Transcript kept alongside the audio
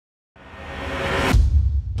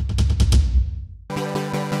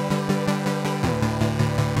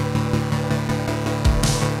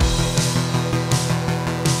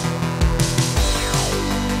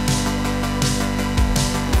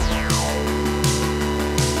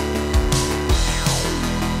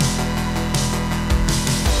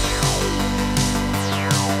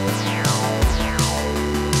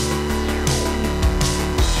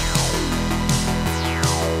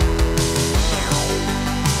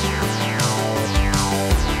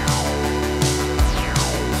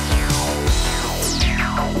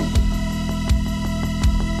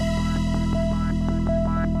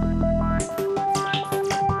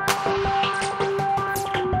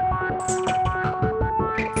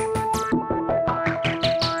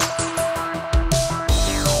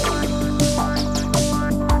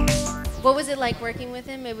it like working with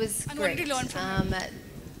him? It was And great. what did you learn from him?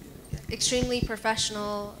 Extremely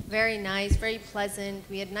professional, very nice, very pleasant.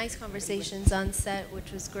 We had nice conversations on set,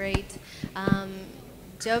 which was great.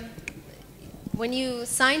 When you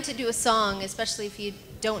sign to do a song, especially if you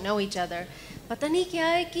don't know each other, पता नहीं क्या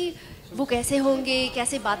है कि वो कैसे होंगे,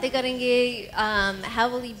 कैसे बातें करेंगे, how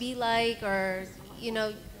will he be like, or you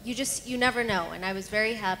never know. And I was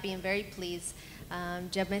very happy and very pleased.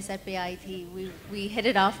 जब मैं set पे आई थी, we hit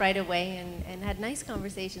it off right away and had nice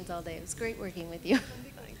conversations all day. It was great working with you.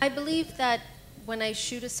 I believe that when I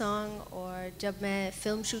shoot a song or जब मैं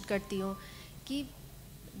film shoot करती हूँ, कि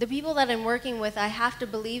the people that I'm working with, I have to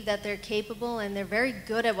believe that they're capable and they're very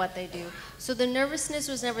good at what they do. So the nervousness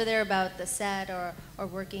was never there about the set or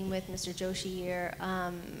working with Mr. Joshi here.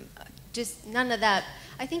 Just none of that.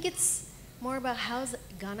 I think it's more about how's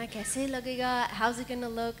Gana kaise lagega, how's it gonna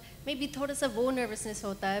look. Maybe thoda sa wo nervousness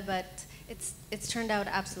hota hai, but it's turned out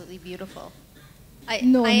absolutely beautiful. I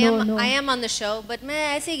am on the show, but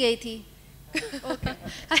main aise hi gayi thi. Okay.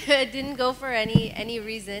 I didn't go for any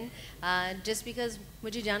reason, just because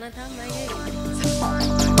mujhe jana tha, main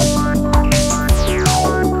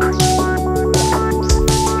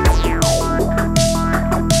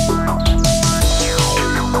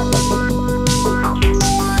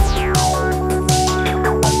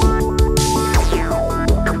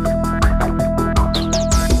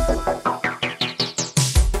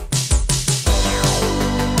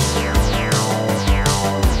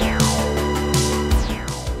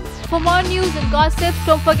For more news and gossips,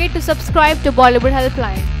 don't forget to subscribe to Bollywood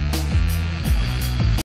Helpline.